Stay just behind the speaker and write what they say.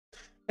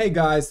Hey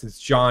guys, it's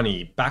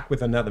Johnny, back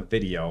with another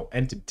video,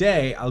 and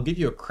today I'll give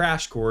you a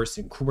crash course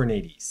in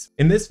Kubernetes.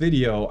 In this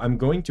video, I'm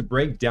going to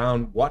break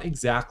down what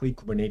exactly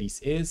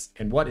Kubernetes is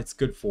and what it's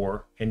good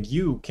for, and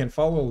you can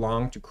follow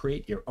along to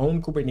create your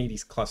own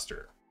Kubernetes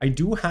cluster. I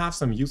do have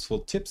some useful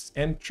tips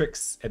and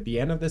tricks at the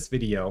end of this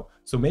video,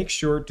 so make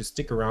sure to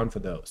stick around for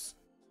those.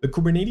 The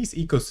Kubernetes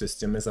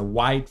ecosystem is a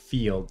wide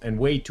field and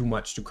way too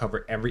much to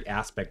cover every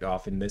aspect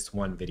of in this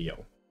one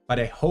video. But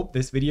I hope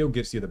this video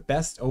gives you the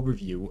best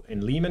overview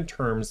in layman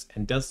terms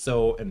and does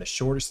so in the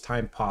shortest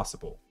time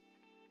possible.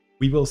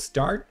 We will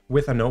start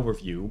with an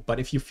overview, but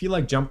if you feel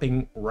like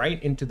jumping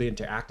right into the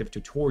interactive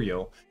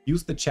tutorial,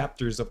 use the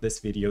chapters of this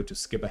video to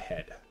skip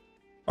ahead.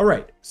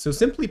 Alright, so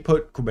simply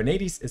put,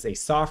 Kubernetes is a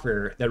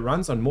software that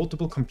runs on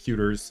multiple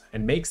computers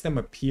and makes them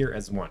appear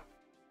as one.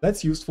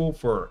 That's useful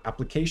for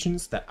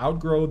applications that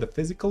outgrow the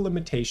physical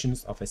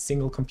limitations of a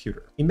single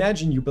computer.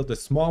 Imagine you build a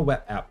small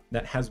web app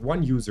that has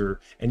one user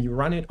and you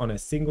run it on a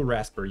single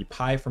Raspberry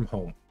Pi from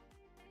home.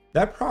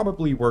 That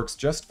probably works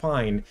just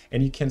fine,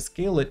 and you can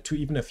scale it to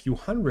even a few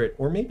hundred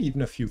or maybe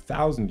even a few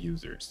thousand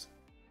users.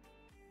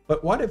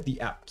 But what if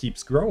the app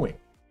keeps growing?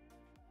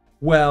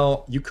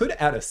 Well, you could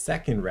add a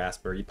second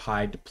Raspberry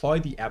Pi, deploy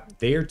the app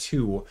there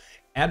too,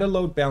 add a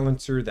load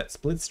balancer that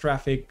splits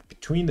traffic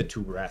between the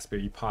two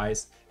Raspberry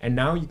Pis, and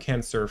now you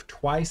can serve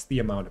twice the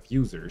amount of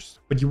users.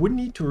 But you would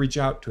need to reach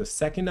out to a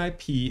second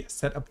IP,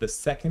 set up the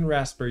second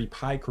Raspberry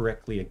Pi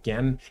correctly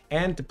again,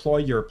 and deploy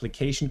your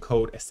application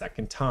code a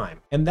second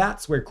time. And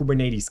that's where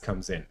Kubernetes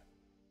comes in.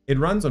 It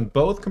runs on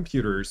both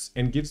computers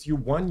and gives you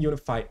one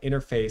unified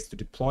interface to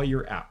deploy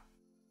your app.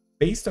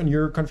 Based on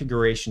your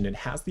configuration, it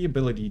has the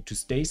ability to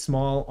stay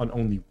small on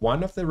only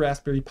one of the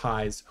Raspberry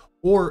Pis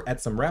or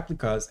add some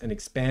replicas and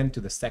expand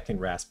to the second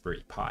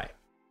Raspberry Pi.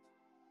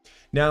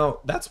 Now,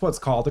 that's what's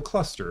called a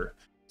cluster,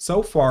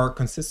 so far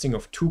consisting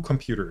of two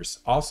computers,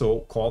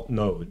 also called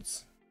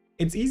nodes.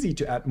 It's easy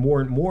to add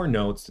more and more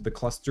nodes to the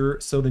cluster,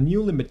 so the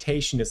new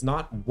limitation is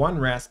not one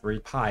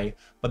Raspberry Pi,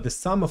 but the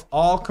sum of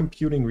all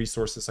computing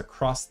resources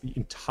across the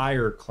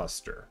entire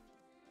cluster.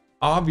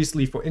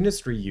 Obviously, for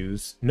industry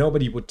use,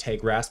 nobody would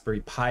take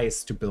Raspberry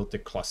Pis to build the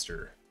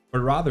cluster, but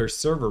rather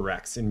server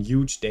racks in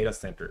huge data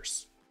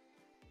centers.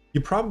 You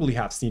probably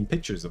have seen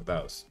pictures of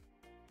those.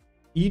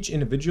 Each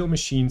individual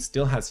machine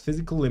still has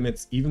physical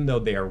limits even though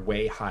they are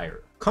way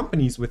higher.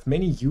 Companies with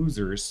many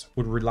users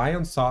would rely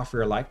on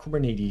software like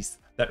Kubernetes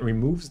that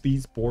removes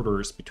these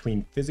borders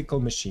between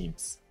physical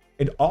machines.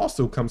 It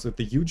also comes with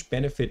the huge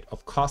benefit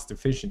of cost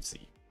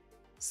efficiency.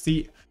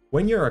 See,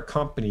 when you're a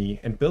company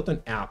and build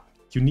an app,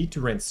 you need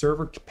to rent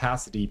server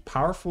capacity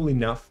powerful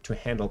enough to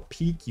handle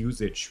peak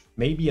usage,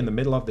 maybe in the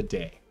middle of the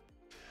day.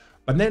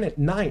 But then at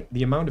night,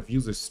 the amount of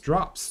users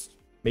drops,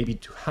 maybe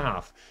to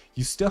half.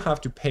 You still have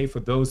to pay for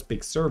those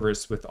big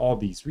servers with all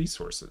these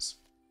resources.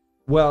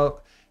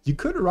 Well, you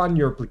could run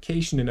your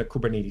application in a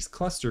Kubernetes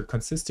cluster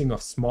consisting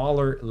of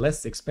smaller,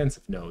 less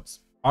expensive nodes.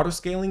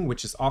 Autoscaling,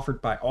 which is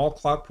offered by all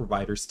cloud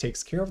providers,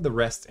 takes care of the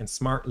rest and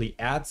smartly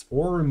adds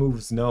or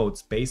removes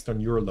nodes based on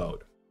your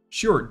load.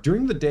 Sure,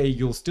 during the day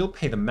you'll still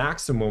pay the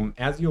maximum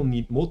as you'll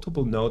need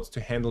multiple nodes to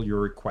handle your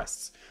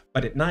requests,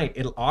 but at night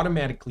it'll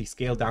automatically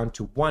scale down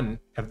to one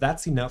if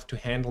that's enough to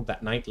handle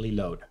that nightly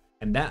load,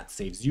 and that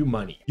saves you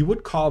money. You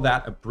would call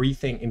that a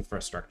breathing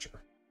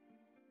infrastructure.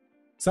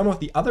 Some of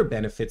the other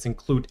benefits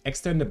include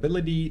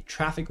extendability,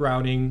 traffic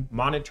routing,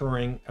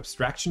 monitoring,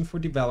 abstraction for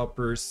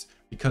developers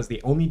because they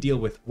only deal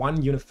with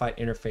one unified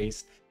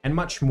interface, and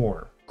much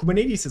more.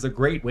 Kubernetes is a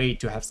great way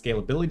to have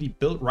scalability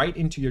built right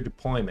into your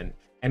deployment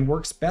and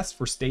works best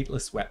for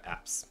stateless web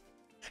apps.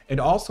 It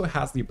also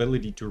has the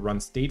ability to run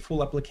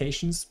stateful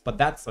applications, but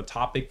that's a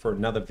topic for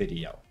another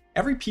video.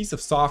 Every piece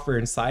of software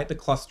inside the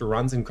cluster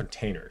runs in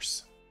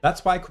containers.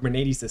 That's why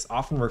Kubernetes is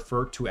often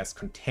referred to as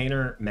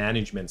container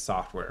management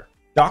software.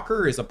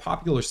 Docker is a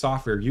popular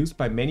software used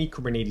by many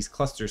Kubernetes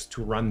clusters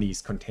to run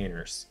these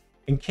containers.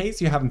 In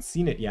case you haven't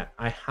seen it yet,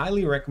 I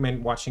highly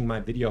recommend watching my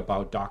video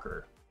about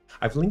Docker.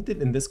 I've linked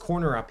it in this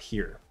corner up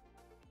here.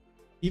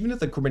 Even if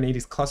the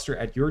Kubernetes cluster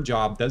at your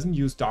job doesn't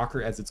use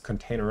Docker as its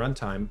container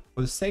runtime,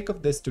 for the sake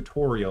of this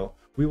tutorial,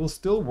 we will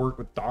still work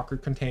with Docker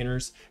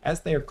containers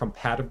as they are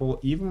compatible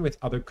even with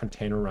other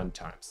container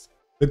runtimes.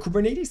 The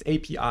Kubernetes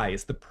API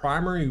is the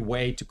primary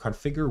way to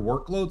configure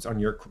workloads on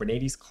your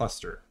Kubernetes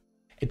cluster.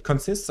 It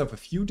consists of a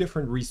few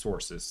different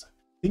resources.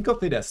 Think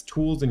of it as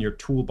tools in your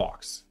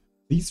toolbox.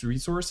 These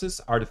resources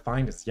are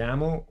defined as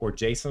YAML or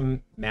JSON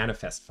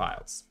manifest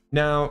files.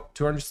 Now,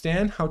 to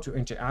understand how to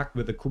interact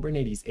with the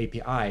Kubernetes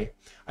API,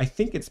 I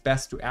think it's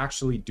best to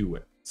actually do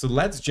it. So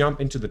let's jump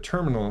into the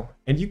terminal,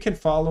 and you can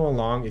follow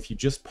along if you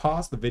just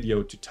pause the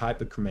video to type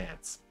the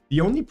commands.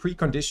 The only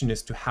precondition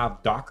is to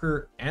have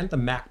Docker and the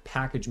Mac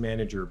package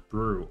manager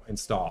brew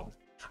installed.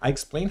 I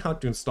explain how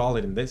to install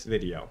it in this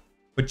video,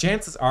 but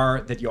chances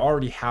are that you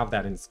already have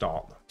that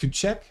installed. To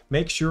check,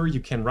 make sure you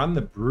can run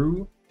the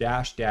brew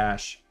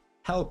 --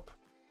 help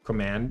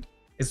command,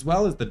 as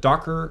well as the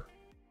docker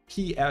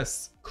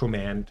ps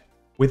command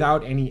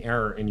without any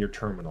error in your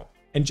terminal.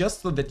 And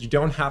just so that you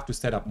don't have to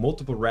set up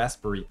multiple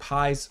Raspberry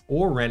Pis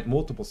or rent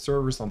multiple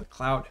servers on the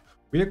cloud,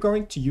 we are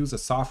going to use a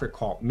software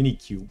called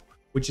Minikube,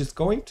 which is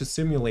going to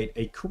simulate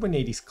a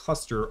Kubernetes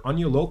cluster on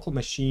your local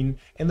machine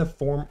in the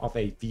form of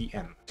a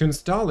VM. To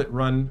install it,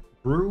 run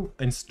brew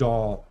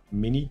install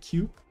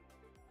Minikube.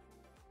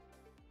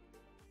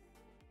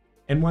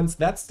 And once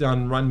that's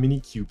done, run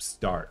Minikube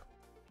start.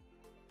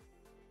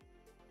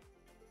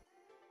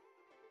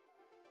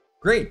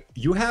 Great,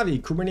 you have a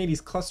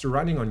Kubernetes cluster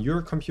running on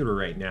your computer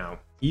right now,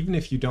 even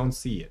if you don't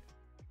see it.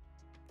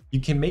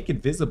 You can make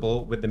it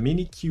visible with the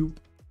Minikube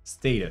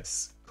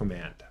status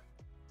command.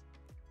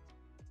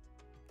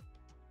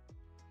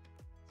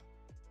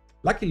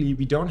 Luckily,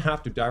 we don't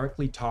have to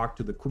directly talk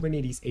to the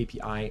Kubernetes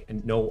API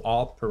and know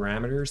all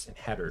parameters and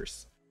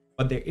headers,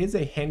 but there is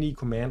a handy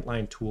command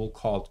line tool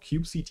called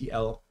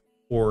kubectl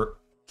or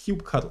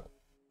kubectl.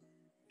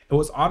 It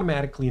was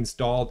automatically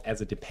installed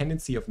as a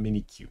dependency of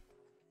Minikube.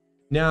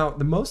 Now,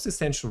 the most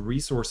essential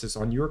resources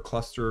on your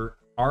cluster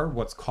are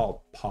what's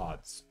called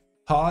pods.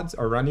 Pods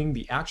are running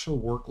the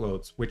actual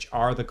workloads, which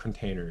are the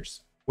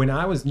containers. When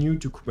I was new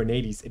to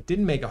Kubernetes, it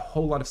didn't make a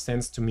whole lot of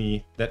sense to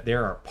me that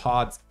there are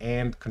pods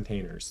and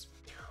containers.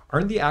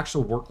 Aren't the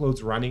actual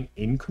workloads running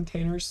in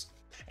containers?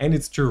 And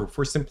it's true,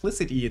 for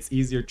simplicity, it's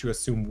easier to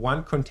assume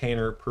one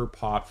container per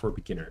pod for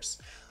beginners.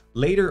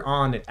 Later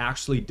on, it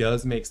actually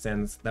does make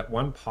sense that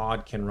one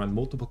pod can run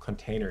multiple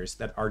containers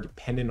that are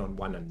dependent on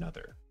one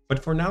another.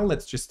 But for now,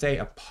 let's just say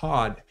a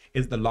pod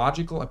is the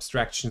logical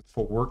abstraction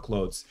for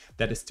workloads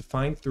that is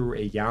defined through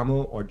a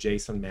YAML or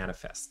JSON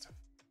manifest.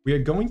 We are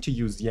going to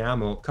use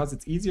YAML because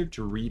it's easier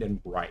to read and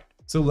write.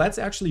 So let's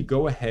actually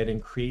go ahead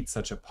and create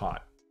such a pod.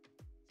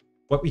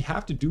 What we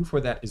have to do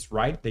for that is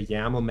write the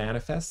YAML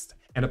manifest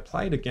and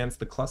apply it against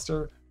the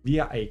cluster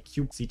via a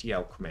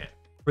kubectl command.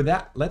 For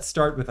that, let's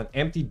start with an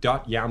empty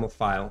 .yaml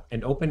file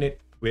and open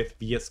it with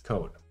VS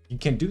Code. You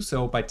can do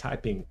so by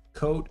typing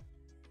code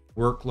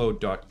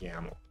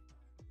workload.yaml.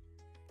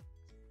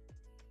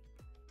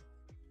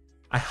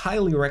 I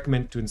highly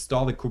recommend to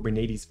install the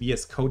Kubernetes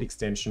VS Code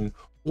extension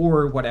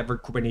or whatever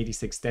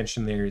Kubernetes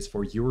extension there is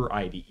for your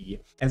IDE,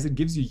 as it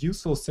gives you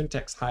useful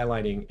syntax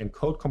highlighting and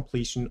code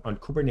completion on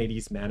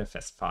Kubernetes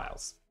manifest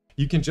files.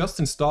 You can just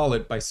install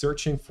it by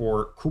searching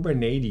for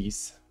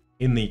Kubernetes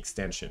in the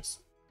extensions.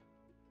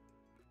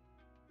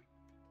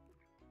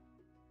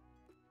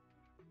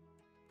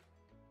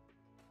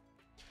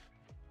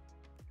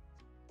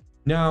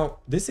 Now,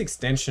 this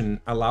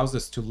extension allows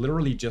us to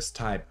literally just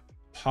type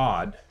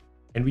pod,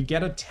 and we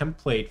get a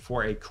template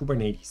for a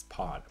Kubernetes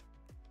pod.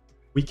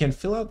 We can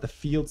fill out the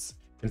fields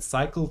and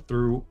cycle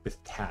through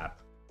with tab.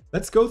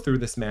 Let's go through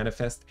this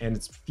manifest and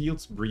its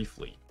fields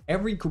briefly.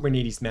 Every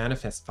Kubernetes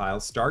manifest file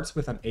starts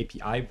with an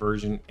API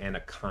version and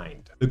a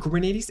kind. The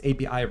Kubernetes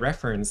API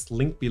reference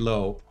linked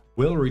below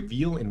will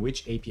reveal in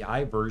which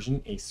API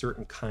version a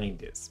certain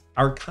kind is.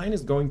 Our kind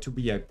is going to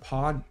be a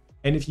pod,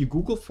 and if you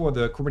Google for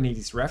the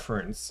Kubernetes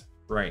reference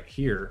right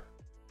here,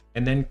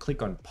 and then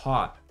click on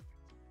pod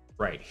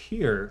right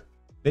here,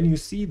 then you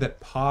see that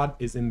pod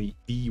is in the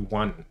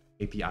V1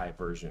 API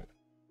version.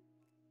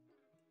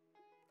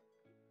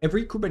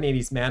 Every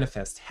Kubernetes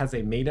manifest has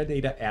a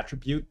metadata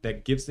attribute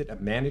that gives it a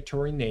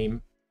mandatory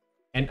name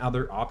and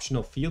other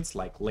optional fields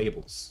like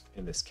labels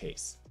in this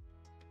case.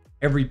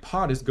 Every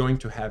pod is going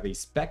to have a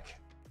spec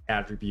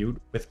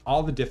attribute with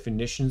all the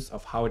definitions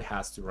of how it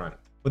has to run.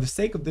 For the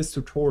sake of this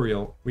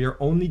tutorial, we are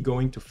only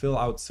going to fill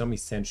out some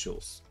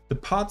essentials. The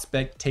pod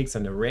spec takes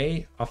an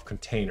array of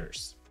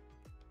containers.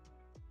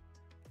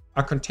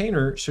 A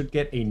container should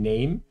get a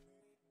name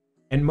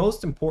and,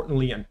 most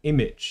importantly, an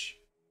image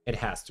it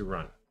has to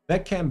run.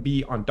 That can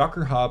be on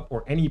Docker Hub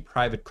or any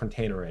private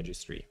container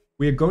registry.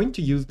 We are going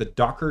to use the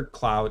Docker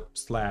Cloud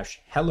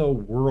 /Hello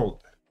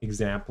World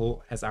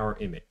example as our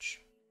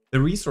image. The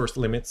resource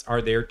limits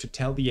are there to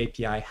tell the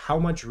API how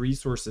much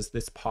resources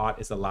this pod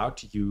is allowed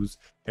to use,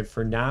 and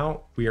for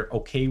now, we are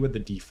okay with the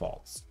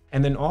defaults.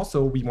 And then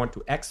also we want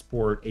to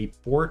export a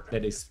port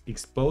that is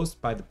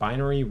exposed by the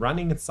binary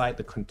running inside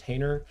the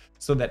container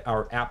so that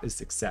our app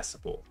is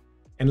accessible.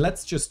 And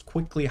let's just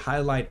quickly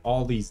highlight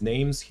all these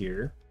names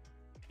here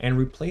and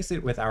replace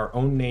it with our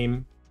own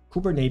name,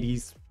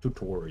 Kubernetes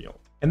tutorial.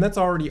 And that's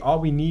already all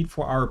we need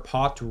for our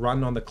pod to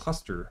run on the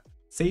cluster.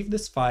 Save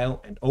this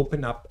file and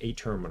open up a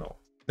terminal.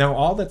 Now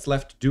all that's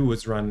left to do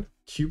is run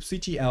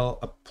kubectl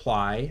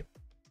apply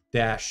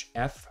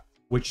 -f,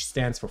 which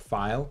stands for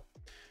file,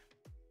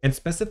 and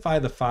specify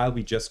the file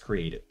we just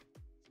created.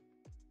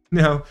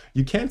 Now,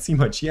 you can't see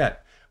much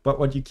yet, but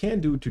what you can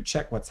do to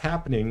check what's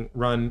happening,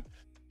 run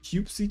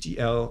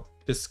kubectl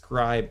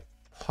describe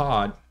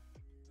pod,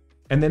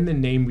 and then the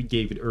name we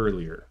gave it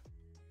earlier.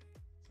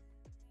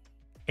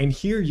 And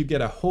here you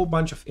get a whole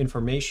bunch of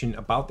information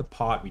about the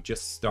pod we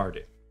just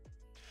started.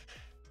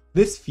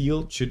 This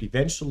field should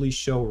eventually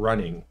show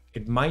running.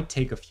 It might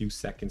take a few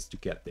seconds to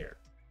get there.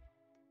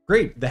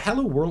 Great, the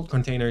Hello World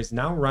container is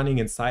now running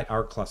inside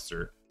our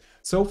cluster.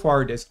 So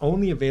far, it is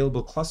only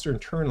available cluster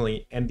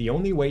internally, and the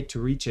only way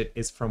to reach it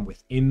is from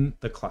within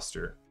the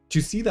cluster.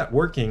 To see that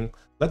working,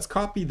 let's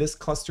copy this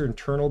cluster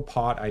internal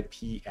pod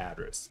IP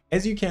address.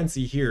 As you can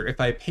see here,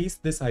 if I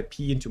paste this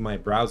IP into my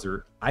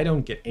browser, I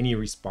don't get any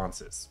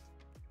responses.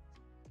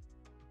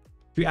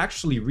 To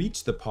actually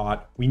reach the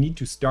pod, we need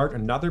to start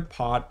another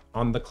pod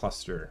on the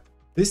cluster.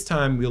 This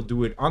time we'll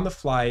do it on the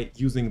fly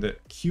using the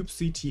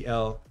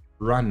kubectl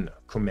run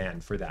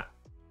command for that.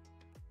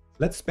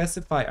 Let's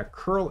specify a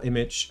curl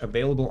image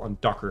available on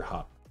Docker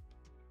Hub.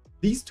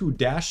 These two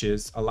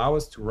dashes allow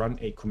us to run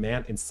a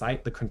command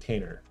inside the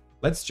container.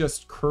 Let's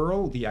just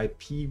curl the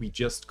IP we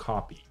just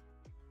copied.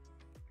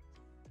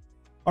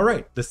 All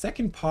right, the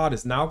second pod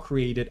is now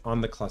created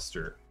on the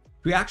cluster.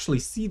 To actually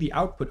see the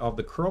output of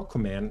the curl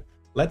command,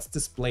 let's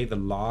display the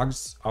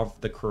logs of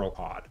the curl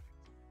pod.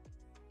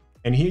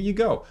 And here you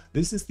go.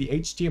 This is the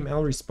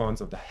HTML response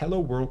of the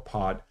Hello World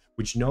pod,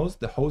 which knows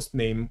the host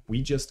name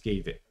we just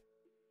gave it.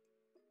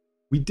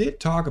 We did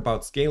talk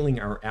about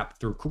scaling our app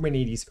through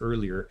Kubernetes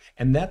earlier,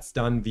 and that's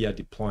done via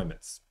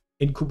deployments.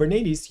 In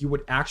Kubernetes, you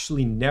would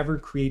actually never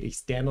create a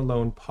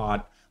standalone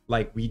pod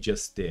like we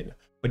just did,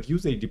 but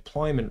use a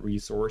deployment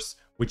resource,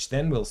 which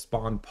then will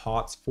spawn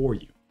pods for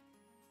you.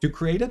 To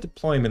create a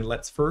deployment,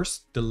 let's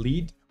first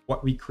delete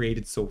what we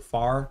created so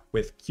far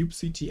with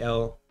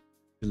kubectl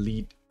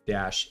delete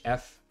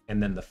 -f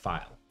and then the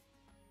file.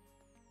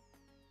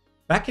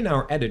 Back in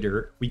our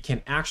editor, we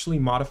can actually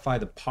modify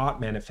the pod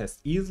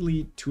manifest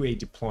easily to a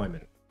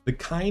deployment. The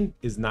kind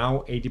is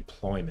now a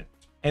deployment,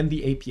 and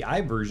the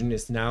API version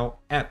is now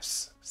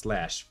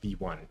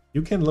eps/v1.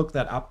 You can look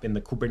that up in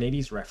the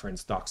Kubernetes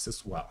reference docs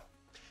as well.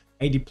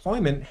 A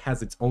deployment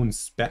has its own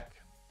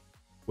spec,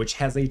 which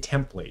has a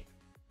template.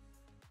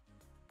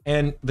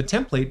 And the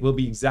template will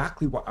be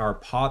exactly what our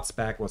pod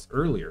spec was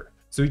earlier.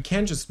 So you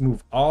can't just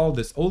move all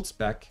this old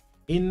spec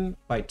in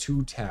by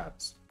 2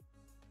 tabs.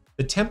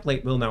 The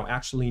template will now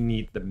actually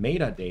need the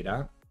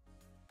metadata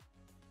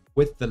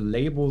with the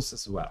labels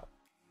as well.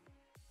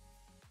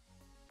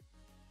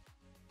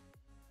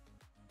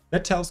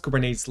 That tells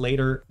Kubernetes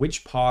later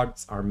which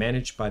pods are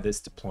managed by this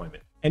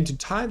deployment. And to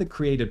tie the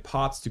created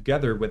pods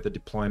together with the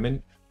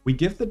deployment, we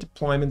give the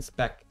deployment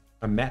spec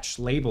a match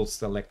label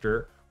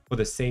selector for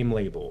the same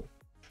label.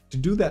 To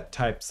do that,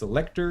 type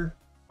selector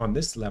on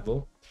this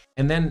level,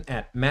 and then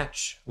add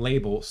match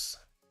labels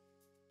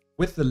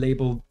with the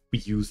label we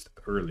used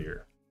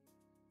earlier.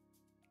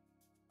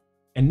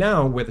 And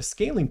now where the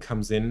scaling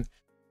comes in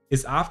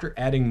is after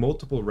adding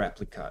multiple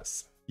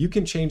replicas. You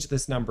can change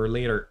this number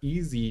later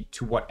easy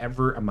to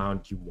whatever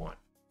amount you want.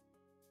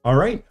 All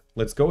right,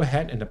 let's go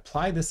ahead and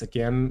apply this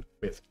again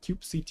with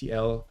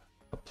kubectl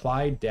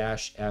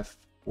apply-f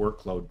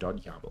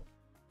workload.yaml.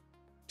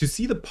 To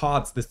see the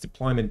pods this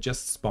deployment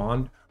just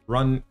spawned,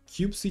 run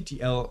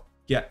kubectl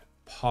get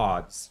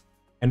pods,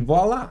 and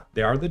voila,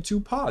 there are the 2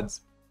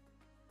 pods.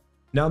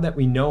 Now that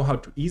we know how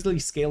to easily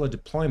scale a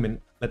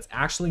deployment, let's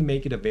actually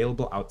make it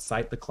available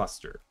outside the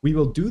cluster. We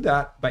will do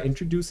that by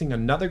introducing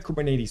another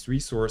Kubernetes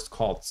resource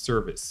called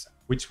service,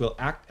 which will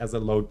act as a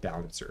load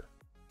balancer.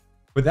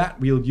 For that,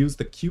 we'll use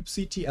the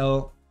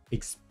kubectl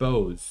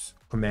expose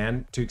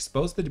command to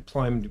expose the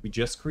deployment we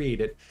just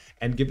created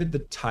and give it the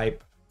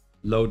type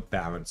load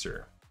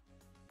balancer.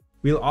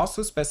 We'll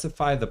also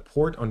specify the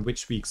port on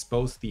which we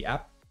expose the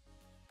app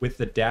with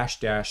the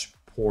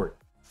 --port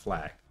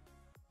flag.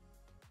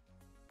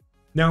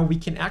 Now we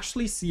can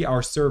actually see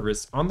our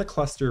service on the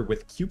cluster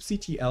with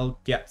kubectl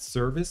get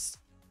service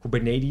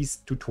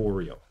Kubernetes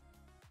tutorial.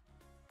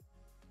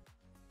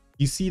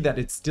 You see that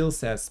it still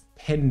says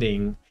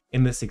pending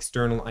in this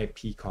external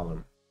IP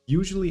column.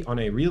 Usually on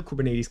a real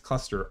Kubernetes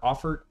cluster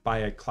offered by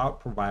a cloud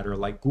provider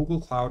like Google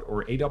Cloud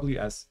or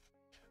AWS,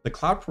 the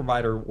cloud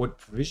provider would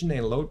provision a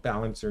load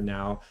balancer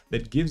now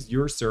that gives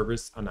your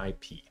service an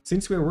IP.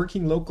 Since we're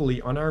working locally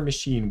on our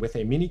machine with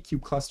a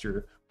Minikube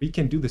cluster, we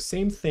can do the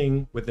same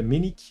thing with the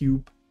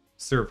Minikube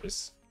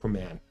service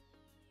command.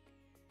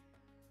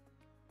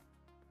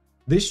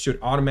 This should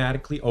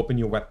automatically open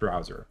your web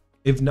browser.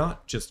 If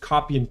not, just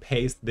copy and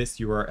paste this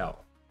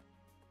URL.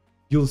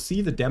 You'll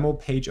see the demo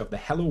page of the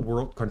Hello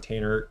World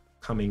container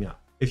coming up.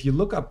 If you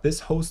look up this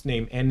host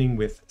name ending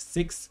with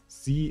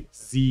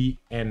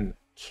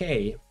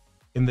 6ZZNK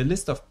in the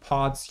list of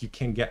pods you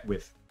can get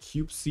with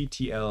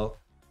kubectl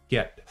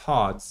get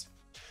pods,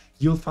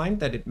 you'll find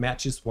that it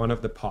matches one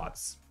of the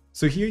pods.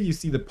 So here you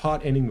see the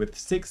pod ending with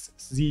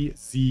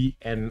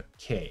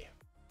 6ZZNK.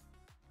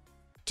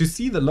 To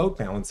see the load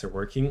balancer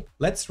working,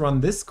 let's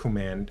run this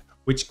command,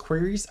 which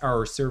queries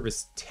our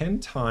service 10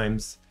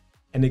 times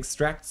and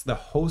extracts the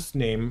host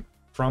name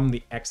from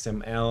the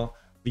XML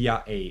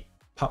via a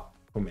pub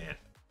command.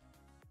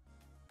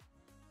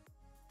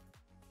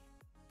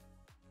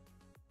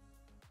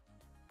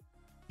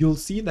 You'll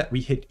see that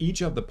we hit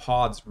each of the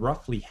pods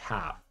roughly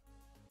half.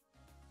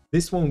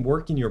 This won't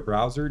work in your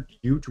browser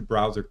due to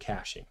browser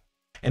caching.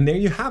 And there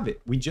you have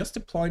it. We just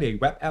deployed a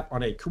web app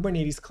on a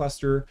Kubernetes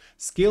cluster,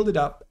 scaled it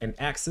up, and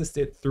accessed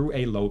it through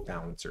a load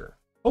balancer.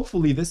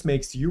 Hopefully this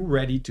makes you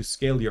ready to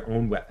scale your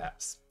own web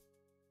apps.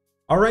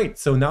 Alright,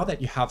 so now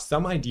that you have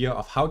some idea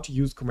of how to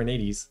use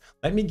Kubernetes,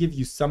 let me give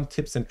you some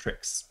tips and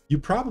tricks. You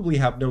probably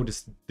have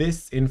noticed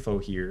this info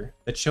here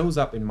that shows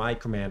up in my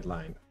command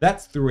line.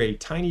 That's through a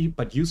tiny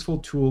but useful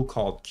tool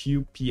called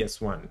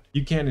kubeps1.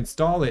 You can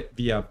install it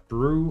via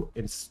brew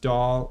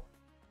install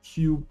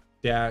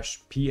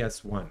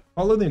kube-ps1.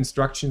 Follow the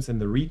instructions in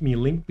the readme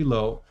link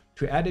below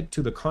to add it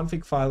to the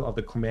config file of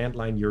the command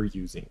line you're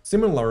using.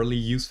 Similarly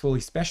useful,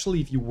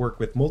 especially if you work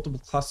with multiple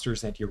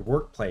clusters at your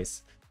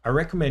workplace, I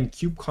recommend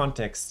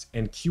kubecontext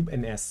and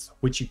kubeNS,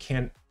 which you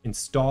can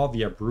install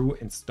via brew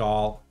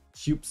install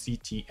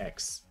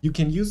kubectx. You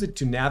can use it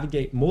to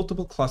navigate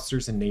multiple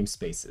clusters and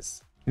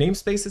namespaces.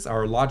 Namespaces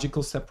are a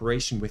logical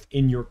separation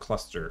within your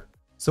cluster.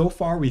 So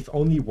far, we've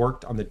only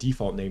worked on the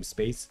default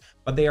namespace,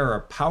 but they are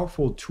a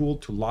powerful tool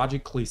to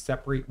logically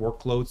separate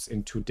workloads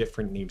into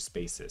different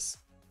namespaces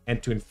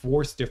and to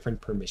enforce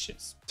different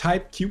permissions.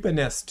 Type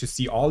kubeNS to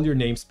see all your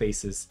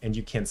namespaces, and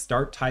you can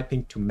start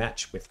typing to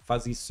match with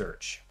fuzzy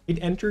search. Hit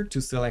enter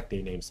to select a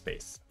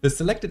namespace. The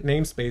selected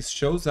namespace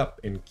shows up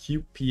in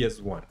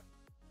kubeps1.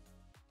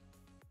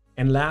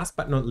 And last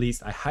but not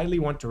least, I highly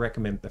want to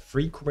recommend the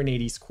free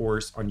Kubernetes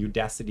course on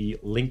Udacity,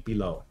 link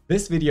below.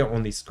 This video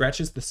only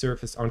scratches the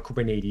surface on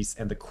Kubernetes,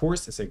 and the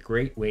course is a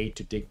great way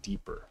to dig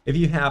deeper. If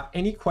you have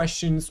any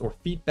questions or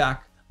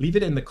feedback, leave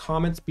it in the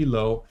comments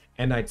below,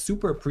 and I'd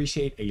super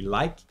appreciate a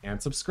like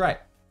and subscribe.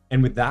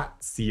 And with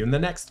that, see you in the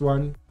next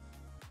one.